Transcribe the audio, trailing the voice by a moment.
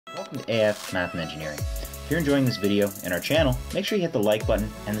Welcome to AF Math and Engineering. If you're enjoying this video and our channel, make sure you hit the like button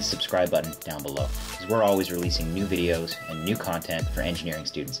and the subscribe button down below, because we're always releasing new videos and new content for engineering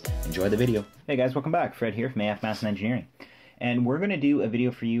students. Enjoy the video. Hey guys, welcome back. Fred here from AF Math and Engineering. And we're going to do a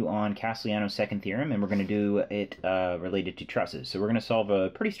video for you on Castigliano's second theorem, and we're going to do it related to trusses. So we're going to solve a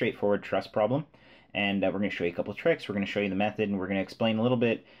pretty straightforward truss problem, and we're going to show you a couple of tricks. We're going to show you the method, and we're going to explain a little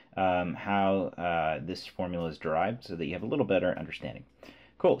bit how this formula is derived so that you have a little better understanding.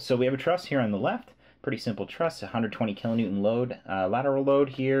 Cool, so we have a truss here on the left, pretty simple truss, 120 kilonewton load, lateral load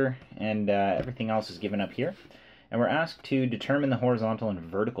here, and everything else is given up here. And we're asked to determine the horizontal and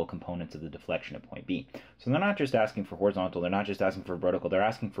vertical components of the deflection at point B. So they're not just asking for horizontal, they're not just asking for vertical, they're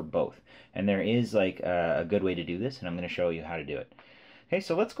asking for both. And there is like a good way to do this, and I'm going to show you how to do it. Okay,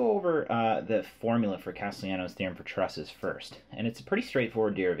 so let's go over the formula for Castigliano's theorem for trusses first. And it's a pretty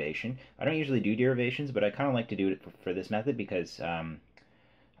straightforward derivation. I don't usually do derivations, but I kind of like to do it for this method because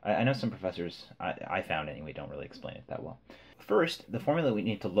I know some professors, I found anyway, don't really explain it that well. First, the formula we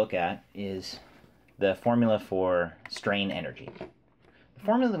need to look at is the formula for strain energy. The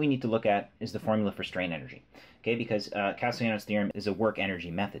formula that we need to look at is the formula for strain energy, okay, because Castigliano's theorem is a work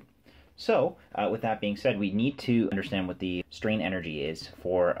energy method. So, with that being said, we need to understand what the strain energy is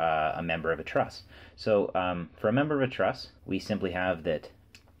for a member of a truss. So, for a member of a truss, we simply have that,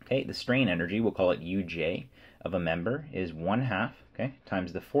 okay, the strain energy, we'll call it Uj, of a member is 1/2, okay,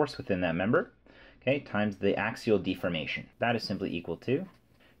 times the force within that member, okay, times the axial deformation. That is simply equal to,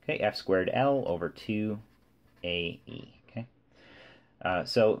 okay, F squared L over 2AE, okay.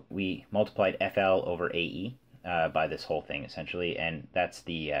 So we multiplied FL over AE by this whole thing, essentially, and that's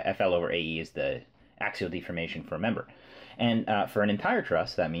the FL over AE is the axial deformation for a member. And for an entire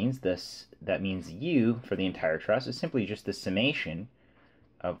truss, that means U for the entire truss is simply just the summation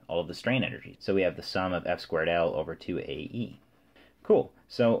of all of the strain energy. So we have the sum of F squared L over 2AE. Cool.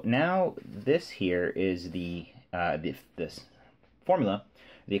 So now this here is this formula,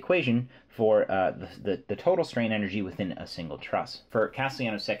 the equation for the total strain energy within a single truss. For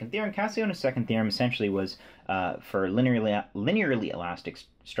Castigliano's second theorem essentially was for linearly elastic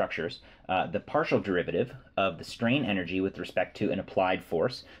structures, the partial derivative of the strain energy with respect to an applied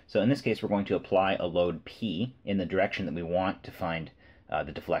force. So in this case, we're going to apply a load P in the direction that we want to find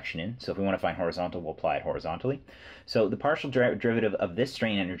the deflection in. So if we want to find horizontal, we'll apply it horizontally. So the partial derivative of this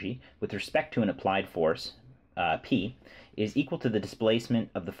strain energy with respect to an applied force, P, is equal to the displacement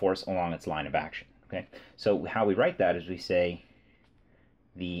of the force along its line of action. Okay, so how we write that is we say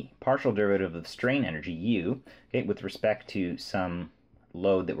the partial derivative of strain energy, U, okay, with respect to some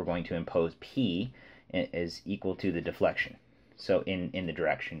load that we're going to impose, P, is equal to the deflection. So in the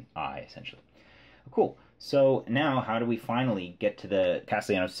direction I, essentially. Cool. So now how do we finally get to the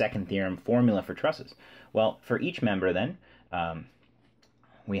Castigliano's second theorem formula for trusses? Well, for each member then,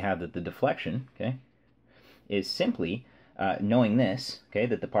 we have that the deflection, okay, is simply knowing this, okay,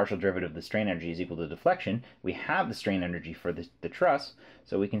 that the partial derivative of the strain energy is equal to the deflection. We have the strain energy for the truss,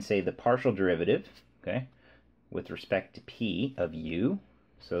 so we can say the partial derivative, okay, with respect to P of U,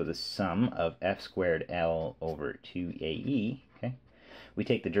 so the sum of F squared L over 2AE, okay. We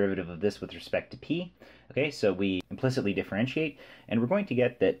take the derivative of this with respect to P, okay, so we implicitly differentiate, and we're going to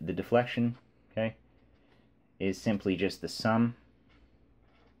get that the deflection, okay, is simply just the sum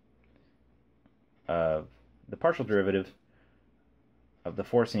of the partial derivative of the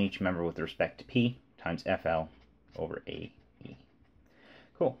force in each member with respect to P times FL over AE.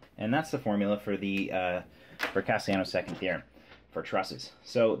 Cool, and that's the formula for the for Castigliano's second theorem for trusses.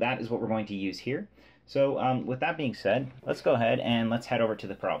 So that is what we're going to use here. So with that being said, let's go ahead and let's head over to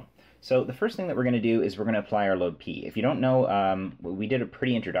the problem. So the first thing that we're going to do is we're going to apply our load P. If you don't know, we did a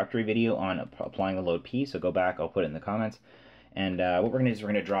pretty introductory video on applying the load P, so go back, I'll put it in the comments. And what we're going to do is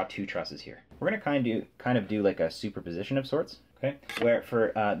we're going to draw two trusses here. We're going to kind of do like a superposition of sorts, okay? Where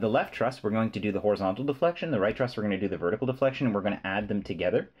for the left truss, we're going to do the horizontal deflection, the right truss, we're going to do the vertical deflection, and we're going to add them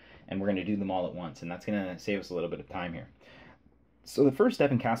together, and we're going to do them all at once, and that's going to save us a little bit of time here. So the first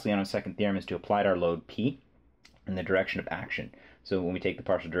step in Castigliano's second theorem is to apply our load P in the direction of action. So when we take the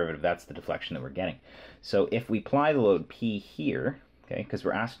partial derivative, that's the deflection that we're getting. So if we apply the load P here, okay, because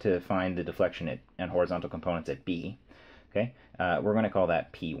we're asked to find the deflection and horizontal components at B, okay, we're going to call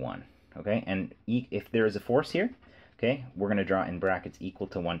that P1, okay, and if there is a force here, okay, we're going to draw in brackets equal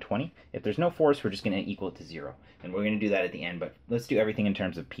to 120. If there's no force, we're just going to equal it to 0, and we're going to do that at the end, but let's do everything in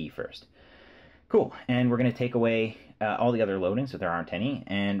terms of P first. Cool, and we're going to take away all the other loading, so there aren't any,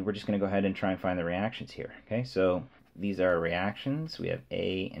 and we're just going to go ahead and try and find the reactions here, okay, so these are reactions. We have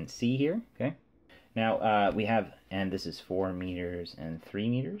A and C here, okay. Now we have, and this is 4 meters and 3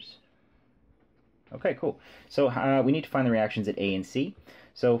 meters. Okay, cool. So we need to find the reactions at A and C.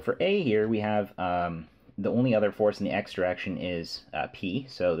 So for A here, we have the only other force in the x direction is P,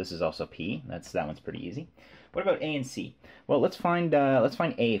 so this is also P. That one's pretty easy. What about A and C? Well, let's find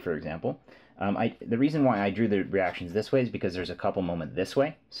A, for example. The reason why I drew the reactions this way is because there's a couple moment this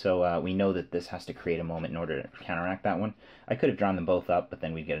way, so we know that this has to create a moment in order to counteract that one. I could have drawn them both up, but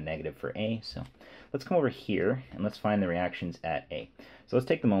then we'd get a negative for A, so let's come over here and let's find the reactions at A. So let's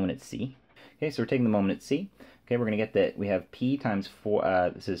take the moment at C. Okay, so we're taking the moment at C. Okay, we're going to get that we have P times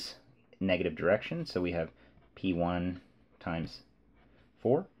 4, this is negative direction, so we have P1 times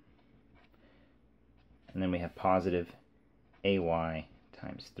 4. And then we have positive AY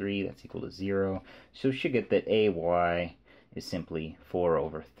times 3, that's equal to 0. So we should get that AY is simply 4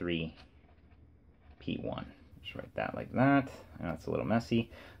 over 3 P1. Just write that like that. That's a little messy.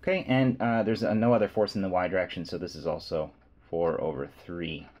 Okay, and there's no other force in the Y direction, so this is also 4 over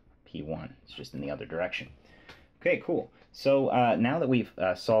 3 P1. It's just in the other direction. Okay, cool. So now that we've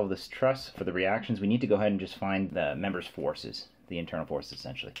solved this truss for the reactions, we need to go ahead and just find the members' forces, the internal forces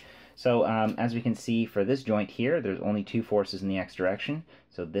essentially. So as we can see for this joint here, there's only 2 forces in the x direction.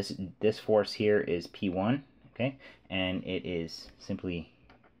 So this force here is P1, okay, and it is simply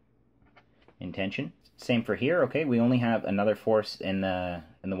in tension. Same for here, okay. We only have another force in the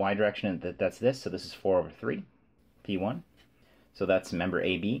y direction, and that's this. So this is 4 over 3 P1. So that's member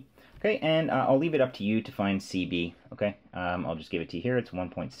AB. Okay, and I'll leave it up to you to find CB. Okay, I'll just give it to you here. It's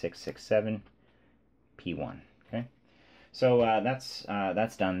 1.667 P1. Okay. So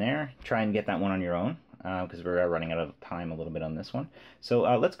that's done there. Try and get that one on your own because we're running out of time a little bit on this one. So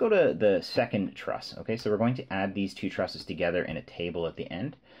let's go to the second truss. Okay, so we're going to add these 2 trusses together in a table at the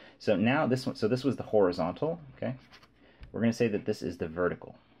end. So now this one, so this was the horizontal. Okay, we're going to say that this is the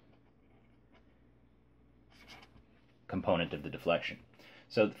vertical component of the deflection.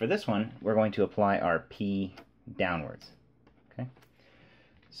 So for this one, we're going to apply our P downwards. Okay,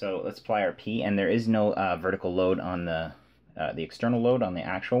 so let's apply our P, and there is no vertical load on the external load on the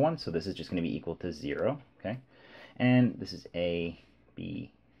actual one, so this is just going to be equal to 0. Okay, and this is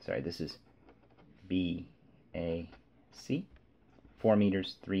this is B, A, C, 4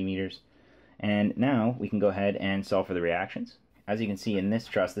 meters, 3 meters, and now we can go ahead and solve for the reactions. As you can see in this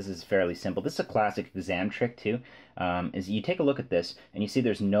truss, this is fairly simple. This is a classic exam trick too, is you take a look at this and you see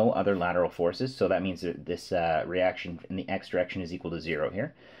there's no other lateral forces, so that means that this reaction in the x direction is equal to 0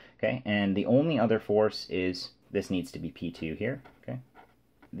 here. Okay, and the only other force is, this needs to be P2 here. Okay,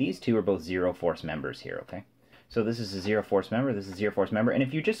 these two are both 0 force members here. Okay, so this is a 0 force member, this is a 0 force member, and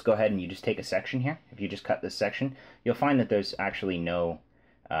if you just go ahead and you just take a section here, if you just cut this section, you'll find that there's actually no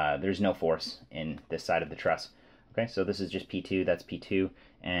force in this side of the truss. Okay, so this is just P2, that's P2,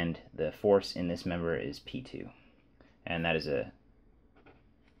 and the force in this member is P2. And that is a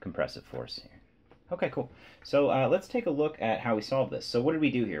compressive force here. Okay, cool. So let's take a look at how we solve this. So what did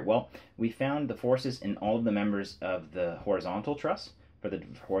we do here? Well, we found the forces in all of the members of the horizontal truss for the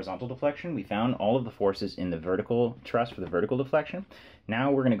horizontal deflection. We found all of the forces in the vertical truss for the vertical deflection.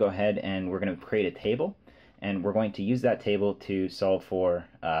 Now we're going to go ahead and we're going to create a table, and we're going to use that table to solve for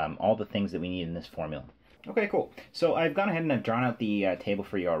all the things that we need in this formula. Okay, cool. So I've gone ahead and I've drawn out the table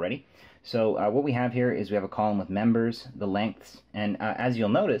for you already. So what we have here is we have a column with members, the lengths, and as you'll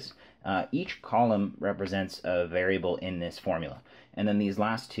notice, each column represents a variable in this formula. And then these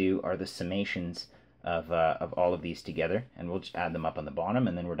last 2 are the summations of all of these together, and we'll just add them up on the bottom,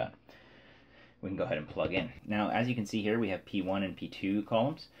 and then we're done. We can go ahead and plug in. Now, as you can see here, we have P1 and P2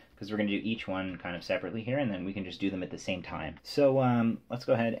 columns, because we're going to do each one kind of separately here, and then we can just do them at the same time. So let's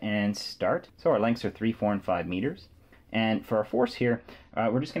go ahead and start. So our lengths are 3, 4, and 5 meters. And for our force here,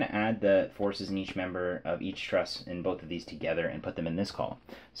 we're just going to add the forces in each member of each truss in both of these together and put them in this column.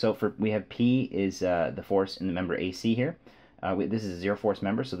 So we have P is the force in the member AC here. This is a 0 force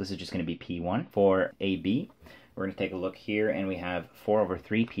member, so this is just going to be P1. For AB, we're going to take a look here, and we have 4 over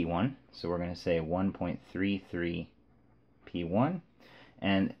 3 P1. So we're going to say 1.33 P1.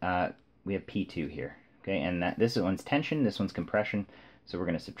 And we have P2 here. Okay, and this one's tension, this one's compression, so we're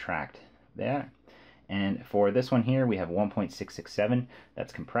going to subtract that. And for this one here, we have 1.667,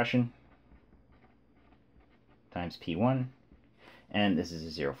 that's compression, times P1, and this is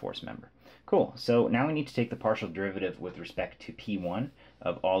a 0 force member. Cool, so now we need to take the partial derivative with respect to P1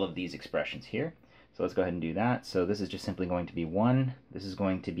 of all of these expressions here. So let's go ahead and do that. So this is just simply going to be 1, this is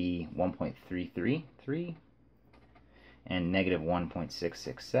going to be 1.333, and negative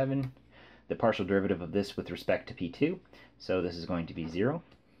 1.667. The partial derivative of this with respect to P2, so this is going to be 0.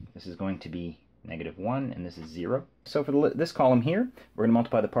 This is going to be negative 1, and this is 0. So for this column here, we're going to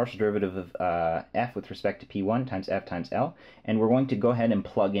multiply the partial derivative of f with respect to p1 times f times L, and we're going to go ahead and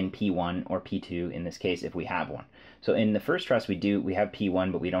plug in p1 or p2 in this case if we have one. So in the first truss we have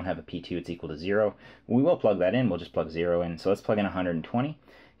p1, but we don't have a p2, it's equal to 0. We will plug that in, we'll just plug 0 in. So let's plug in 120.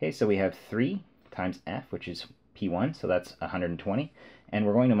 Okay, so we have 3 times f, which is p1, so that's 120, and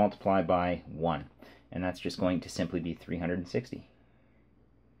we're going to multiply by 1, and that's just going to simply be 360.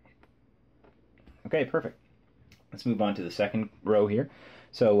 Okay, perfect. Let's move on to the second row here.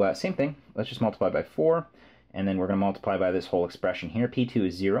 So same thing, let's just multiply by 4, and then we're going to multiply by this whole expression here. P2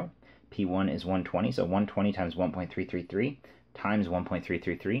 is 0, P1 is 120, so 120 times 1.333 times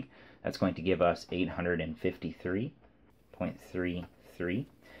 1.333, that's going to give us 853.33.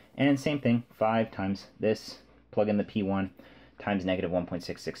 And same thing, 5 times this, plug in the P1, times negative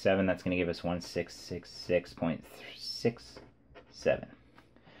 1.667, that's going to give us 1666.67.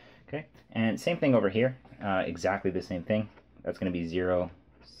 Okay, and same thing over here, exactly the same thing. That's going to be 0,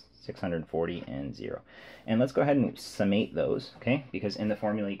 640, and 0. And let's go ahead and summate those, okay, because in the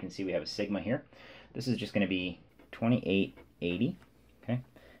formula you can see we have a sigma here. This is just going to be 2880, okay,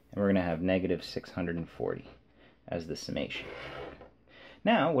 and we're going to have negative 640 as the summation.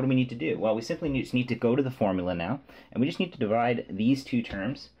 Now, what do we need to do? Well, we simply just need to go to the formula now, and we just need to divide these two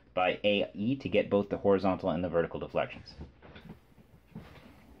terms by AE to get both the horizontal and the vertical deflections.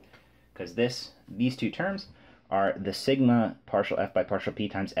 Because these two terms are the sigma partial f by partial p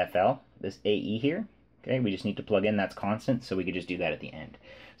times FL, this AE here. Okay, we just need to plug in, that's constant, so we could just do that at the end.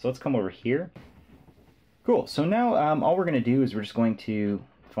 So let's come over here. Cool, so now all we're going to do is we're just going to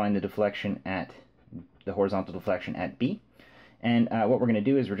find the deflection at, the horizontal deflection at B. And what we're going to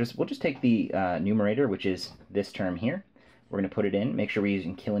do is we'll just take the numerator, which is this term here. We're going to put it in, make sure we're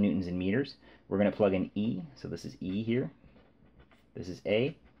using kilonewtons and meters. We're going to plug in E, so this is E here. This is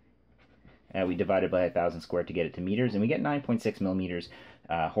A. We divided by 1,000 squared to get it to meters, and we get 9.6 millimeters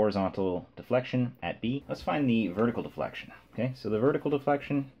horizontal deflection at B. Let's find the vertical deflection. Okay, so the vertical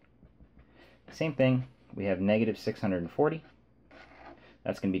deflection, same thing. We have negative 640.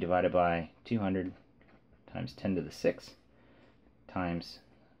 That's going to be divided by 200 times 10 to the 6 times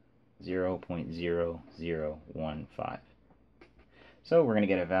 0.0015. So we're going to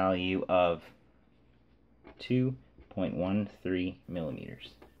get a value of 2.13 millimeters.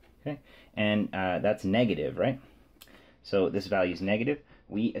 Okay, and that's negative, right? So this value is negative.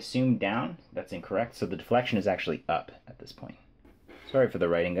 We assume down, that's incorrect, so the deflection is actually up at this point. Sorry for the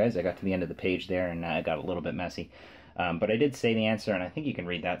writing, guys. I got to the end of the page there and it got a little bit messy. But I did say the answer, and I think you can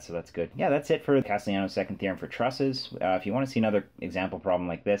read that, so that's good. Yeah, that's it for Castigliano's second theorem for trusses. If you want to see another example problem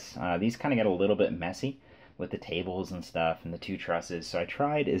like this, these kind of get a little bit messy with the tables and stuff and the two trusses, so I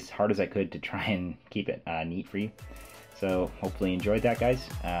tried as hard as I could to try and keep it neat for you. So hopefully you enjoyed that, guys.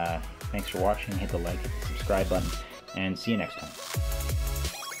 Thanks for watching. Hit the like, hit the subscribe button, and see you next time.